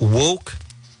these woke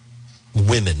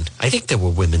women, I think there were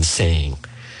women saying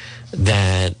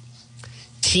that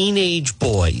teenage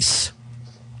boys,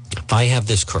 if I have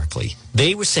this correctly,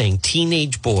 they were saying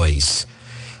teenage boys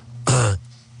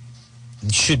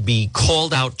should be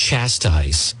called out,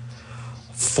 chastised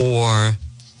for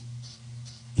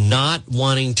not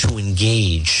wanting to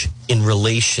engage in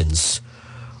relations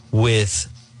with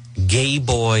gay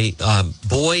boys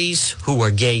who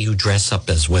are gay who dress up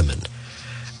as women,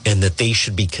 and that they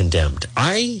should be condemned.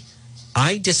 I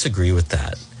disagree with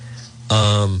that.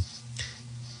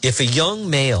 If a young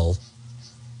male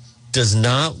does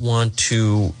not want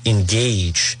to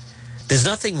engage, there's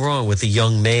nothing wrong with a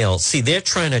young male. See, they're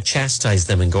trying to chastise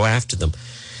them and go after them,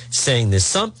 saying there's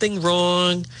something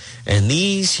wrong, and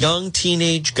these young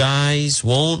teenage guys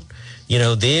won't, you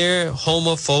know, they're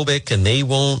homophobic and they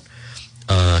won't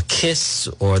kiss,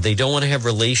 or they don't want to have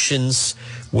relations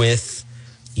with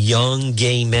young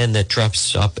gay men that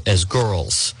dress up as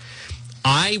girls.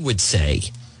 I would say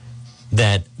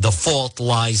that the fault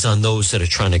lies on those that are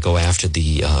trying to go after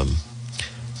the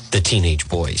teenage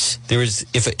boys. There is,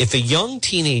 if a young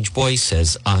teenage boy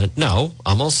says, "No,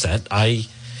 I'm all set. I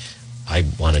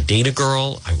want to date a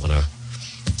girl. I want to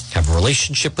have a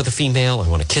relationship with a female. I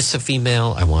want to kiss a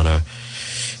female. I want to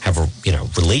have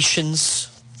relations,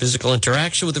 physical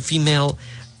interaction with a female."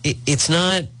 It's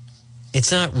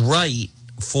not right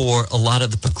for a lot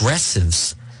of the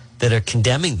progressives that are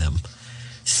condemning them,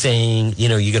 saying,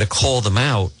 you got to call them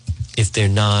out if they're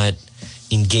not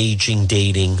engaging,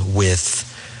 dating with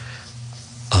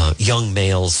young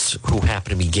males who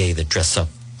happen to be gay that dress up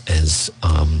as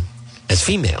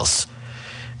females.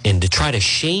 And to try to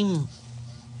shame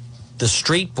the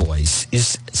straight boys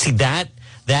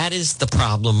that is the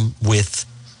problem with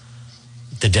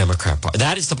the Democrat Party.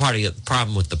 That is the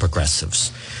problem with the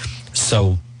progressives.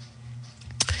 So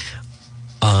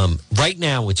right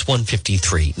now it's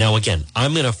 1:53. Now, again,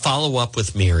 I'm going to follow up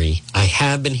with Mary. I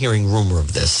have been hearing rumor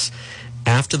of this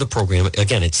after the program.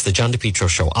 Again, it's the John DePietro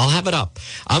Show. I'll have it up.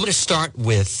 I'm going to start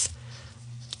with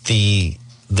the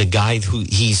guy who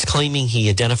he's claiming he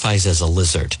identifies as a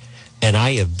lizard. And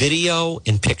I have video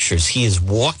and pictures. He is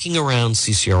walking around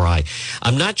CCRI.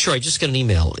 I'm not sure. I just got an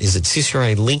email. Is it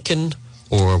CCRI Lincoln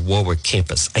or Warwick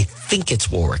campus? I think it's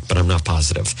Warwick, but I'm not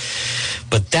positive.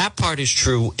 But that part is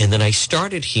true. And then I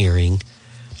started hearing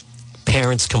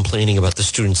parents complaining about the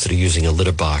students that are using a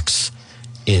litter box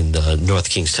in the North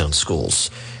Kingstown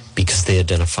schools because they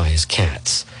identify as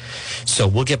cats. So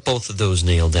we'll get both of those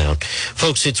nailed down.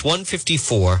 Folks, it's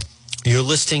 1:54. You're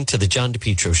listening to the John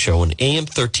DePietro Show on AM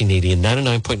 1380 and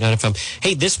 99.9 FM.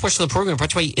 Hey, this portion of the program brought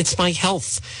to you by It's My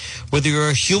Health. Whether you're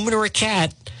a human or a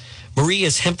cat, Marie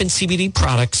has hemp and CBD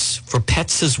products for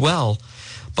pets as well.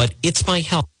 But It's My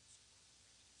Health.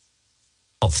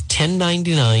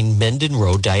 1099 Mendon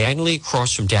Road, diagonally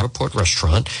across from Davenport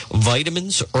Restaurant.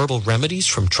 Vitamins, herbal remedies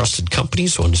from trusted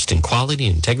companies who understand quality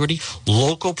and integrity.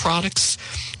 Local products.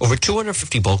 Over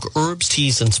 250 bulk herbs,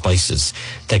 teas, and spices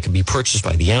that can be purchased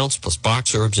by the ounce, plus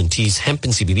box herbs and teas, hemp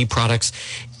and CBD products.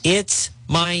 It's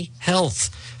My Health.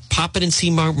 Pop it and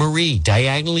see Marie,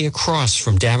 diagonally across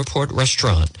from Davenport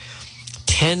Restaurant.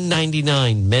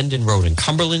 1099 Mendon Road in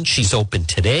Cumberland. She's open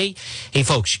today. Hey,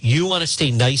 folks, you want to stay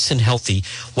nice and healthy.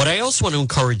 What I also want to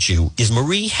encourage you is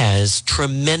Marie has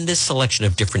tremendous selection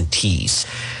of different teas.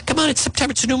 Come on, it's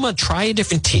September. It's a new month. Try a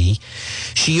different tea.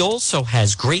 She also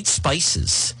has great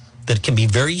spices that can be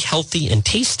very healthy and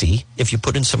tasty if you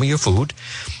put in some of your food,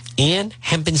 and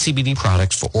hemp and CBD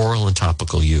products for oral and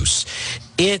topical use.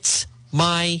 It's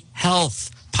My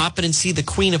Health. Pop it and see the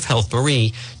Queen of Health,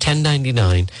 Marie,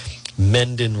 1099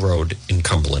 Mendon Road in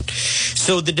Cumberland.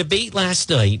 So the debate last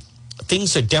night,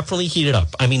 things are definitely heated up.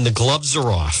 I mean, the gloves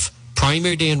are off.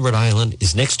 Primary day in Rhode Island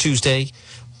is next Tuesday.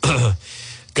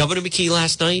 Governor McKee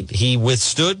last night, he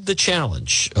withstood the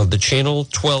challenge of the Channel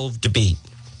 12 debate.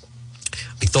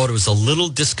 I thought it was a little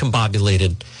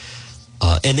discombobulated.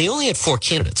 And they only had 4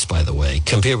 candidates, by the way,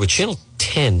 compared with Channel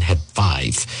 10 had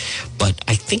 5. But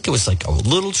I think it was like a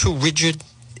little too rigid.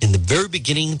 In the very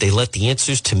beginning, they let the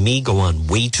answers to me go on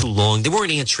way too long. They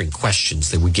weren't answering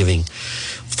questions. They were giving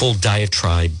full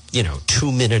diatribe,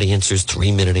 2-minute answers,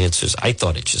 3-minute answers. I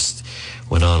thought it just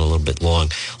went on a little bit long.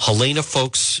 Helena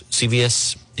Folks,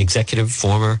 CBS executive,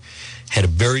 former, had a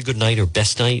very good night, her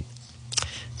best night.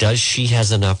 Does she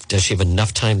have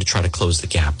enough time to try to close the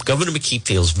gap? Governor McKee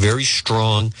feels very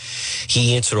strong.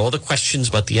 He answered all the questions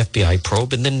about the FBI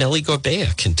probe, and then Nellie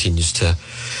Gorbea continues to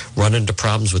run into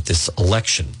problems with this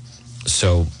election.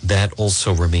 So that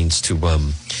also remains to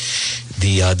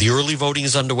the early voting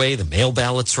is underway. The mail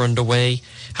ballots are underway.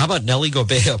 How about Nellie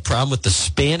Gorbea? A problem with the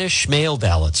Spanish mail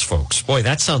ballots, folks. Boy,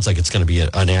 that sounds like it's going to be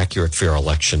an accurate, fair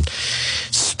election.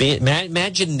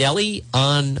 Imagine Nellie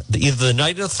on either the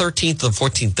night of the 13th or the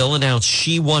 14th. They'll announce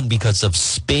she won because of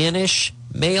Spanish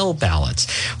mail ballots.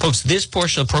 Folks, this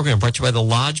portion of the program brought to you by the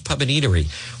Lodge Pub and Eatery,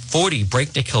 40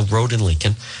 Breakneck Hill Road in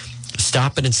Lincoln.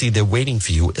 Stop in and see they're waiting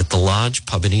for you at the Lodge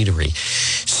Pub and Eatery.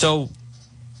 So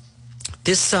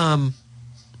this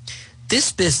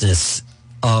business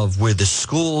of where the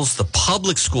schools, the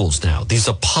public schools now, these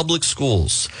are public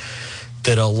schools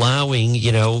that are allowing,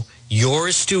 you're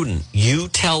a student, you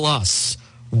tell us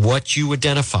what you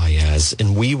identify as,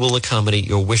 and we will accommodate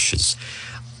your wishes.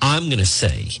 I'm going to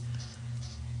say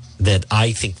that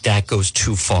I think that goes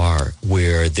too far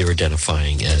where they're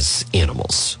identifying as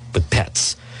animals, with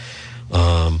pets.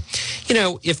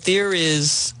 If there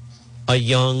is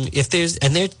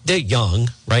they're young,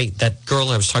 right? That girl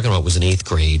I was talking about was in 8th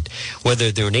grade,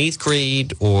 whether they're in 8th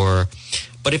grade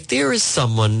but if there is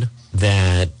someone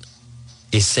that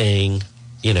is saying,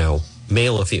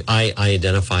 male or female, I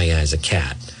identify as a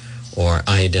cat or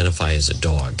I identify as a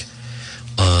dog.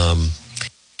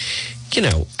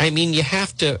 You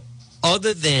have to,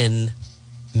 other than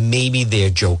maybe they're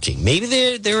joking,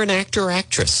 maybe they're an actor or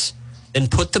actress, and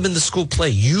put them in the school play.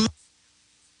 Use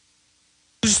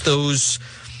those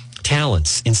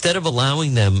talents instead of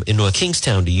allowing them in North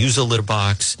Kingstown to use a litter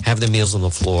box, have their meals on the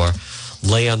floor,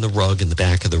 lay on the rug in the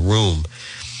back of the room.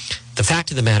 The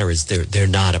fact of the matter is they're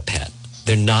not a pet.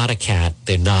 They're not a cat.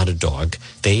 They're not a dog.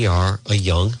 They are a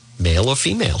young male or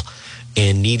female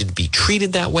and needed to be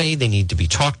treated that way. They need to be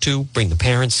talked to, bring the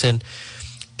parents in.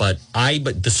 But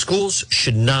the schools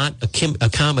should not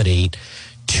accommodate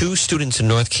 2 students in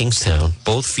North Kingstown,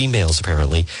 both females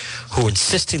apparently, who are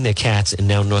insisting they're cats, and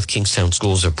now North Kingstown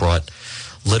schools have brought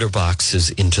litter boxes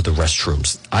into the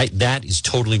restrooms. That is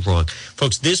totally wrong.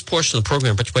 Folks, this portion of the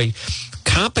program, by the way,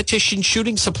 Competition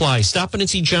Shooting Supplies. Stop in and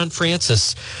see John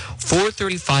Francis,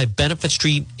 435 Benefit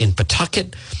Street in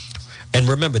Pawtucket. And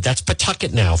remember, that's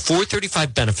Pawtucket now,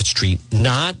 435 Benefit Street,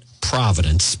 not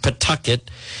Providence,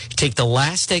 Pawtucket. You take the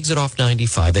last exit off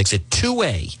 95, exit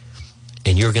 2A,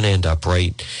 and you're going to end up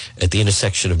right at the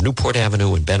intersection of Newport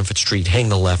Avenue and Benefit Street. Hang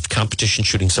the left, Competition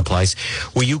Shooting Supplies,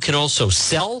 where you can also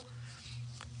sell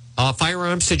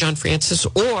firearms to John Francis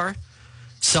or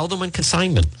sell them on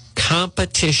consignment.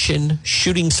 Competition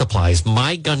Shooting Supplies,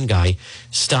 my gun guy.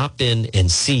 Stop in and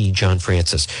see John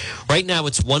Francis. Right now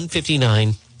it's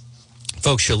 1:59.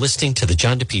 Folks, you're listening to the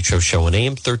John DePietro Show on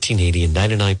AM 1380 and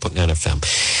 99.9 FM.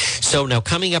 So now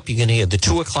coming up, you're going to hear the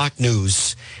 2 o'clock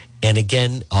news. And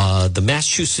again, the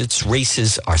Massachusetts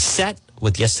races are set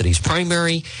with yesterday's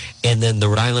primary, and then the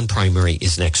Rhode Island primary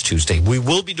is next Tuesday. We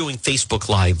will be doing Facebook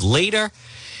Live later.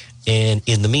 And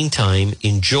in the meantime,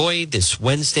 enjoy this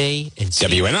Wednesday. And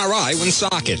WNRI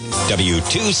Woonsocket,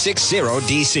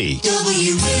 W260DC.